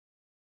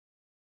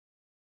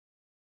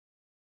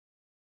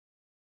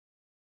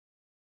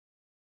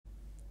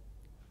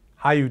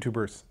Hi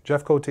YouTubers,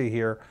 Jeff Cote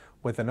here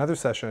with another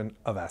session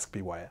of Ask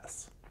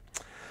BYS.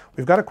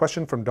 We've got a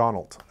question from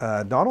Donald.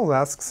 Donald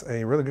asks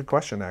a really good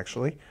question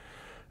actually,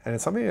 and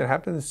it's something that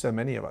happens to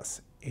many of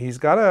us. He's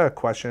got a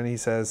question. He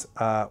says,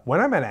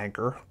 when I'm at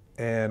anchor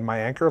and my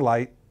anchor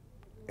light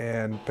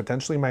and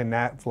potentially my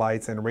nav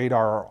lights and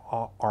radar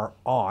are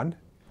on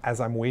as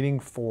I'm waiting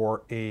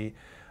for a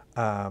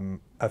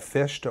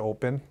fish to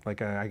open,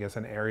 like I guess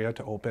an area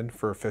to open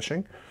for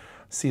fishing.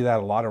 See that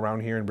a lot around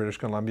here in British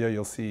Columbia.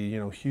 You'll see,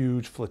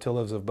 huge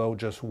flotillas of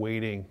boats just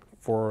waiting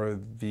for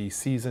the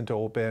season to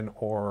open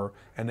or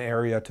an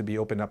area to be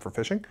opened up for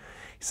fishing.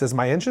 He says,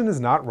 my engine is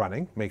not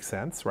running. Makes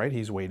sense, right?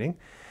 He's waiting.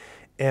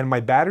 And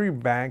my battery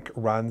bank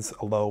runs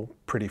low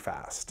pretty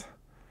fast.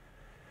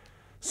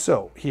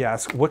 So he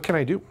asks, what can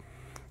I do?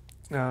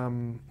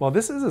 Well,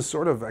 this is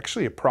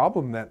actually a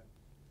problem that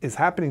is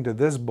happening to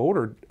this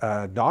boater,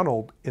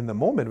 Donald, in the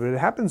moment, but it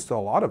happens to a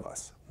lot of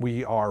us.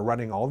 We are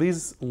running all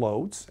these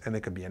loads, and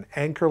it could be an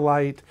anchor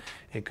light,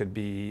 it could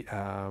be,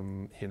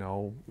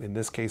 in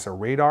this case, a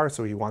radar,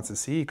 so he wants to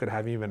see. He could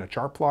have even a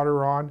chart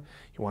plotter on.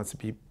 He wants to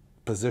be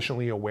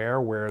positionally aware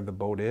where the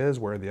boat is,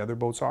 where the other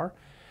boats are.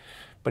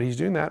 But he's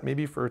doing that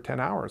maybe for 10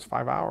 hours,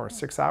 5 hours,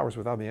 6 hours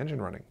without the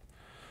engine running.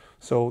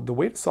 So the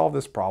way to solve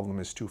this problem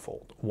is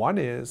twofold. One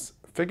is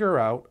figure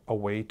out a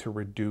way to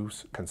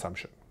reduce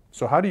consumption.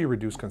 So how do you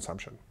reduce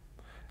consumption?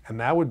 And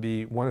that would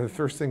be one of the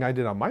first things I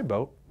did on my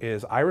boat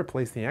is I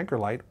replaced the anchor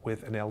light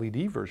with an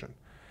LED version.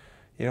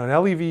 An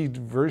LED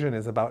version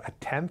is about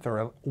 1/10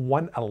 or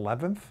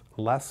 1/11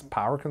 less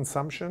power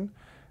consumption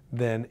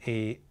than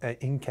an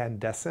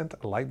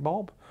incandescent light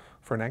bulb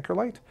for an anchor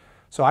light.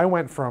 So I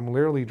went from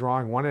literally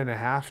drawing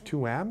 1.5,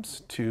 2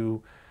 amps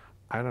to,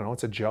 I don't know,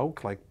 it's a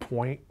joke, like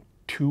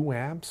 0.2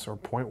 amps or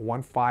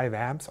 0.15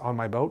 amps on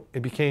my boat.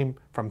 It became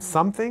from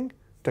something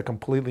to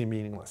completely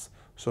meaningless.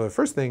 So the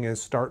first thing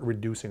is start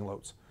reducing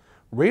loads.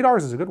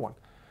 Radars is a good one.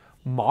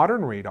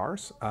 Modern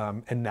radars,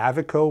 and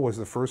Navico was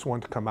the first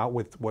one to come out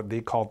with what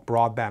they called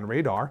broadband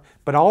radar,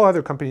 but all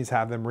other companies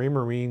have them.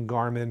 Raymarine,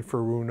 Garmin,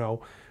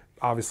 Furuno,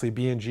 obviously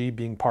B&G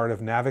being part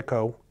of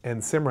Navico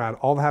and Simrad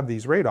all have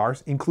these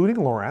radars, including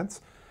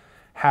Lowrance,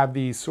 have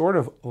these sort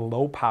of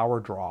low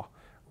power draw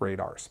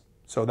radars.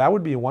 So that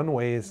would be one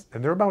way,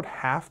 and they're about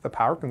half the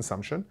power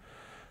consumption.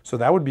 So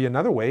that would be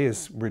another way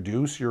is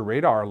reduce your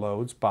radar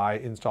loads by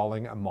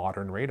installing a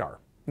modern radar.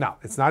 Now,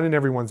 it's not in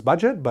everyone's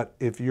budget, but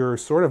if you're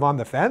sort of on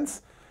the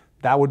fence,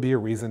 that would be a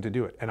reason to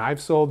do it. And I've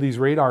sold these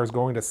radars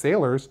going to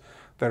sailors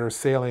that are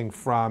sailing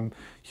from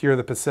here,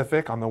 the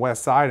Pacific on the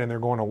west side, and they're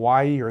going to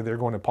Hawaii, or they're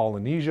going to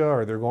Polynesia,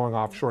 or they're going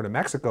offshore to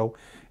Mexico,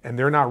 and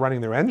they're not running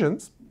their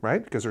engines,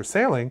 right? Because they're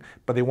sailing,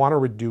 but they want to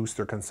reduce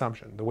their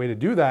consumption. The way to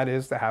do that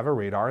is to have a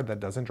radar that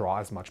doesn't draw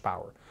as much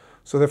power.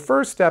 So the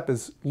first step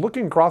is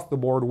looking across the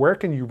board, where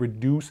can you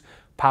reduce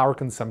power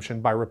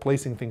consumption by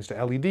replacing things to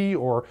LED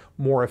or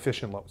more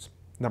efficient loads?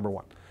 Number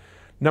one.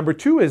 Number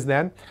two is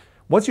then,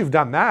 once you've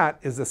done that,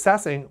 is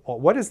assessing, well,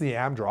 what is the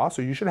amp draw?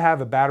 So you should have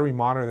a battery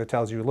monitor that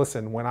tells you,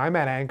 listen, when I'm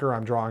at anchor,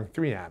 I'm drawing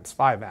 3 amps,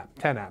 5 amps,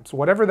 10 amps,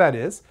 whatever that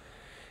is.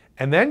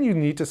 And then you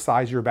need to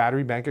size your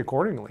battery bank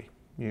accordingly.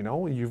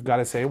 You've got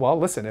to say, well,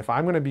 listen, if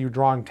I'm going to be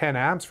drawing 10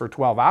 amps for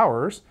 12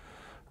 hours,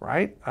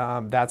 right,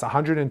 that's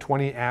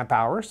 120 amp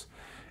hours.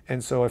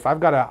 And so if I've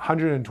got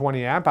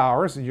 120 amp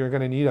hours, you're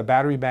going to need a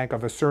battery bank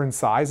of a certain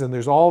size. And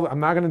I'm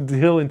not going to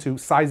deal into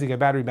sizing a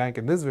battery bank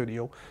in this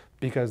video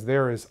because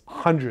there is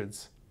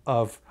hundreds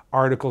of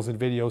articles and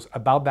videos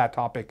about that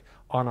topic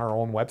on our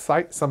own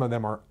website. Some of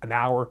them are an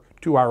hour,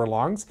 2-hour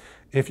longs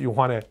if you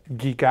want to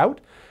geek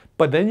out.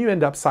 But then you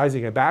end up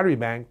sizing a battery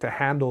bank to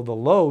handle the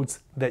loads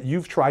that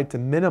you've tried to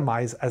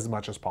minimize as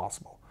much as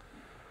possible.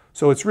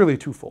 So it's really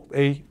twofold.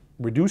 A,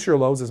 reduce your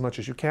loads as much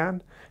as you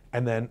can.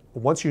 And then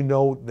once you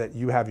know that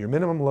you have your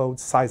minimum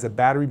loads, size a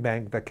battery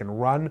bank that can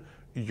run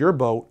your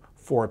boat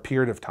for a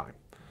period of time.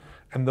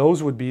 And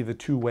those would be the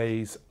two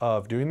ways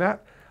of doing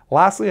that.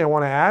 Lastly, I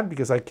want to add,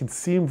 because I can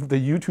see the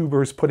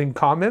YouTubers putting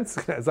comments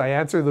as I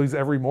answer those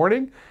every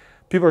morning,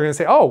 people are going to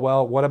say, oh,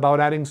 well, what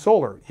about adding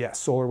solar? Yes,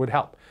 solar would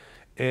help.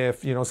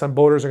 If some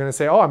boaters are going to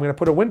say, oh, I'm going to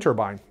put a wind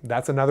turbine.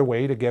 That's another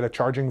way to get a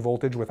charging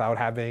voltage without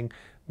having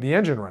the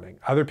engine running.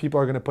 Other people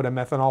are going to put a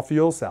methanol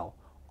fuel cell.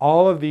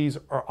 All of these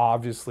are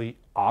obviously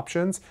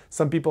options.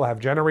 Some people have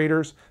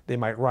generators. They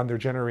might run their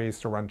generators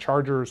to run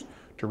chargers,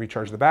 to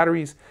recharge the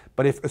batteries.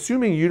 But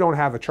assuming you don't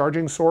have a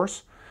charging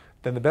source,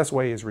 then the best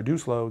way is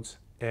reduce loads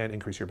and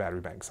increase your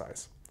battery bank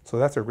size. So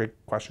that's a great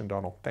question,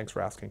 Donald. Thanks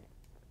for asking.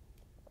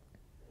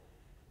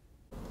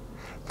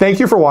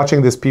 Thank you for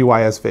watching this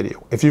PYS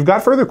video. If you've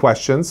got further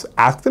questions,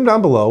 ask them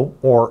down below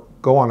or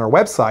go on our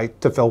website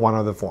to fill one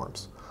of the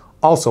forms.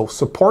 Also,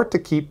 support to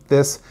keep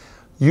this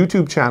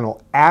YouTube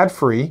channel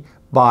ad-free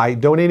by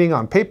donating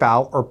on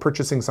PayPal or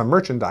purchasing some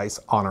merchandise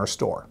on our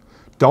store.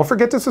 Don't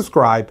forget to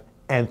subscribe,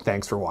 and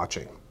thanks for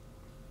watching.